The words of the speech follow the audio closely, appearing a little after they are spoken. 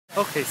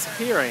Okay, so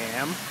here I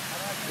am.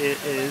 It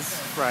is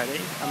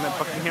Friday. I'm at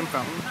Buckingham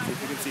Fountain. See if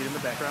you can see it in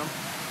the background.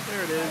 There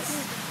it is.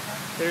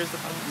 There's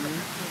the fountain.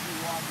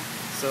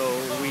 So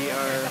me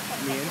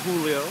and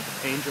Julio,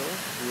 Angel,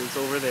 who is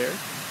over there,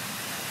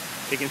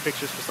 taking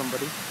pictures for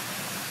somebody.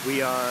 We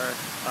are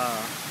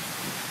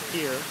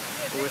here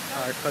with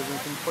our cousin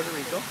from Puerto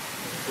Rico,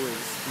 who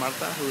is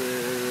Marta, who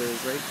is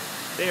right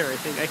there, I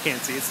think. I can't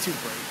see, it's too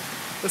bright.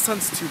 The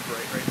sun's too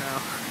bright right now.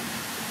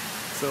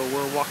 So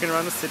we're walking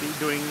around the city,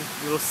 doing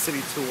a little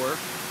city tour.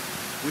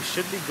 We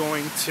should be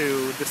going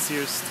to the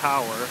Sears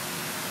Tower.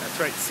 That's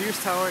right, Sears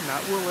Tower,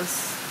 not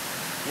Willis.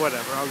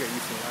 Whatever, I'll get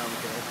used to it, I don't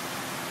care.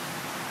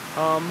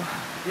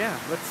 Yeah,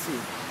 let's see.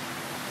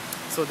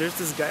 So there's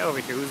this guy over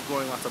here who's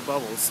blowing lots of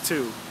bubbles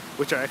too,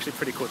 which are actually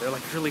pretty cool. They're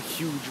like really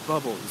huge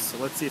bubbles. So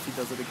let's see if he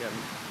does it again.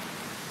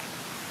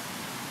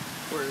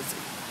 Where is he?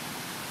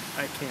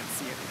 I can't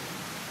see anything.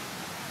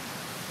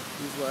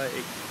 He's like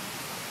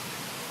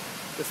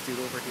this dude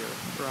over here,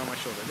 around my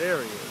shoulder. There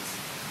he is.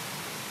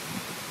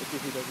 Let's see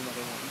if he does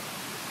another one.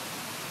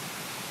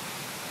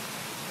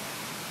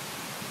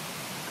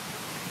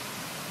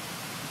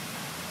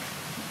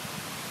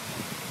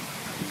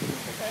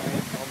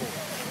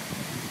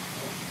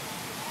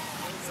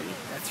 See,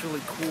 that's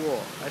really cool.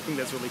 I think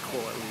that's really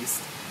cool, at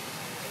least.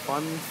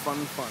 Fun,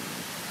 fun, fun.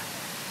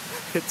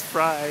 It's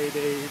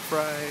Friday,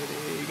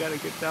 Friday. You gotta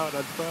get down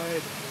on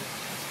Friday.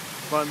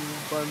 Fun,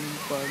 fun,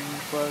 fun,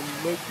 fun.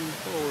 Looking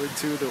forward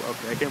to the...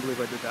 Okay, I can't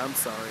believe I did that. I'm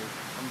sorry.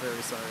 I'm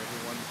very sorry,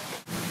 everyone.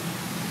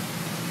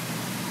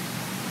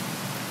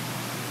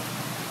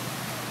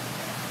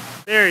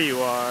 There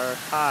you are.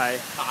 Hi.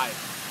 Hi.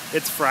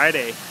 It's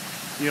Friday.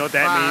 You know what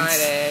that means?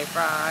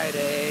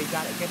 Friday,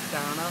 gotta get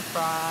down on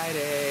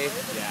Friday.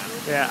 Yeah.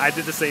 Yeah, I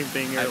did the same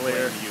thing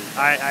earlier.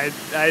 I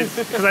blame you.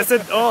 Because I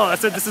said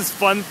this is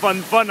fun,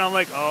 fun, fun. I'm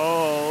like,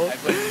 oh. I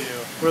blame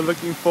you. We're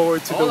looking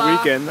forward to Hola. the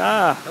weekend.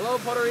 Ah. Hello,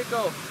 Puerto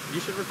Rico. You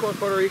should record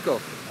Puerto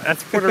Rico.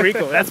 That's Puerto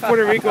Rico. That's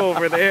Puerto Rico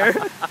over there.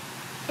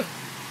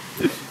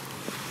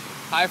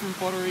 Hi from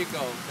Puerto Rico.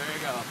 There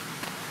you go.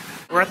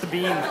 We're at the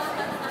bean.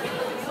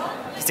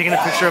 He's taking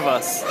a picture of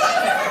us.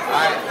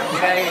 Alright,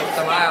 hey,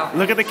 smile.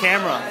 Look at the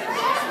camera.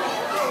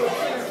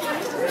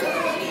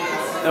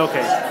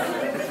 Okay.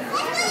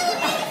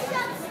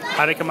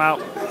 How'd it come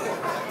out?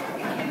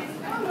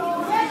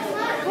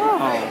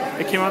 Oh,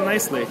 it came out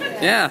nicely.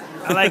 Yeah.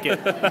 I like it.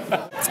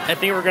 I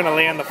think we're gonna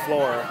lay on the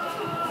floor.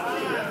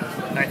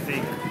 I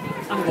think.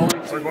 I'm going to.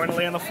 We're going to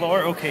lay on the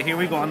floor? Okay, here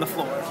we go on the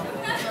floor.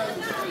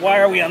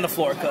 Why are we on the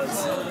floor,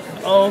 cuz?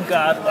 Oh,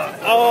 God.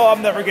 Oh,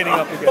 I'm never getting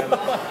up again.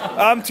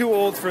 I'm too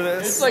old for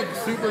this. It's like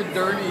super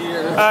dirty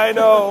here. I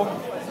know.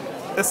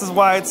 This is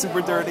why it's super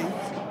dirty.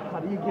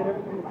 How do you get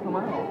everything to come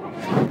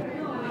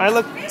out? I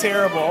look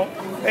terrible.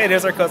 Hey,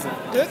 there's our cousin.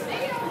 Good.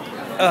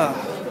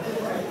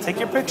 Take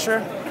your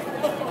picture.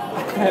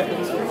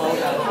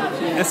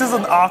 This is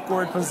an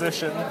awkward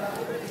position.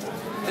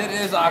 It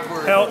is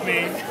awkward. Help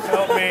me.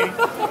 Help me.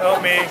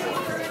 Help me.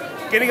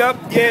 Getting up.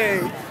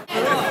 Yay.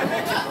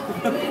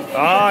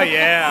 Oh,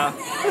 yeah.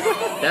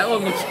 That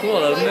one looks cool,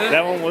 doesn't it?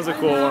 That one was a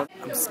cool one.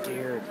 I'm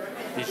scared.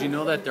 Did you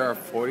know that there are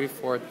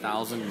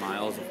 44,000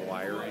 miles of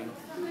wiring?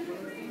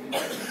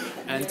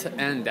 End to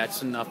end,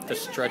 that's enough to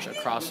stretch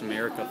across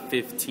America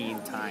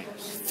 15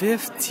 times.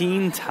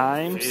 15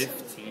 times?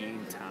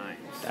 15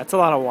 times. That's a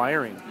lot of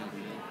wiring.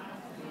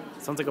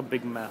 Sounds like a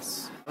big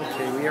mess.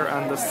 Okay, we are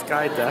on the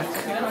sky deck.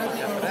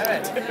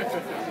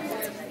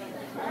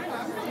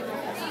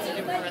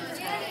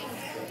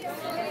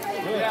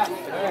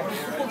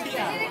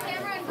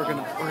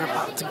 We're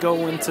about to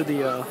go into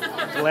the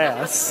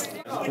glass.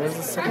 There's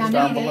the settings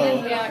down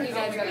below. You gonna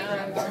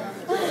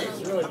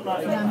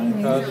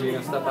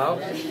step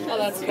out? Oh,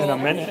 that's cool. In a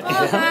minute.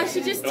 Oh gosh,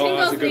 it just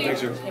tingles me. You're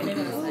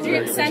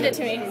gonna send it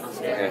to me.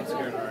 Okay.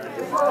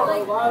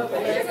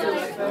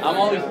 I'm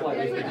always like,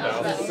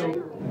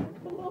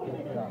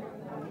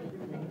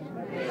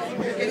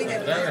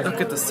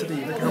 Look at the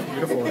city. Look how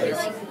beautiful it is.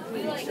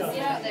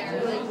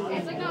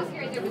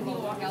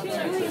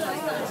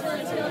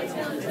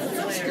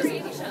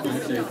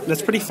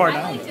 That's pretty far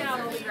down.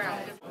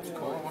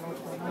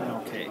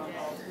 Okay.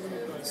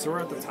 So we're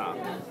at the top.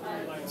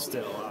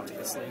 Still,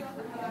 obviously.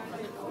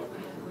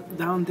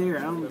 Down there,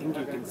 I don't think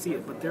you can see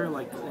it, but there are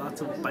like lots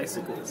of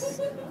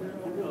bicyclists.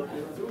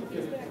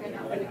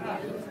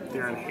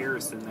 They're in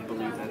Harrison, I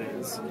believe that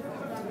is.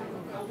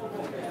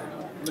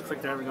 Looks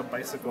like they're having a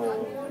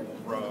bicycle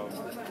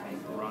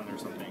run or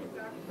something.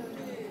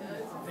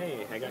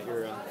 Hey, I got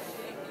your...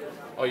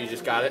 oh, you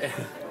just got it?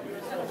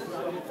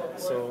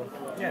 So,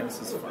 yeah, this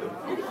is fun.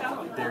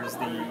 There's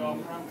the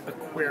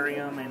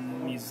aquarium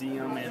and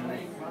museum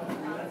and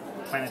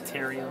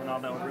planetarium and all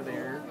that over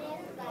there.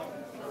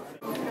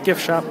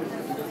 Gift shop.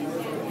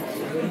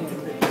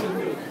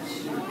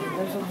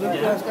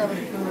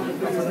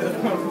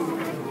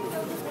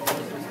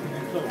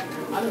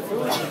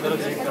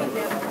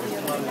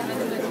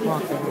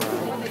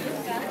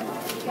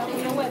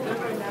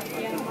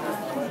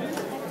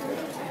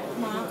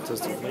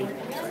 Just wait.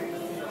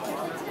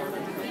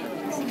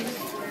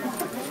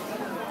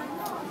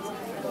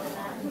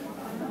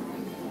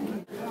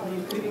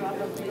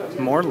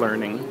 more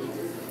learning,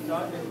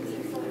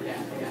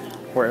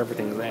 where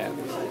everything's at.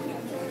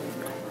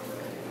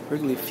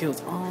 Wrigley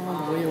Field's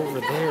all the way over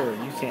there.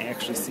 You can't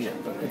actually see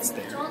it, but it's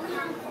there.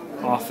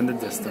 Off in the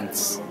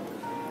distance.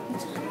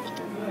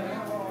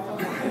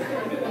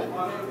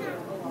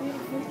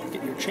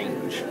 Get your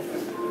change.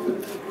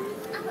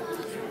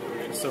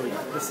 So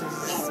yeah, this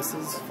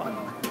is fun.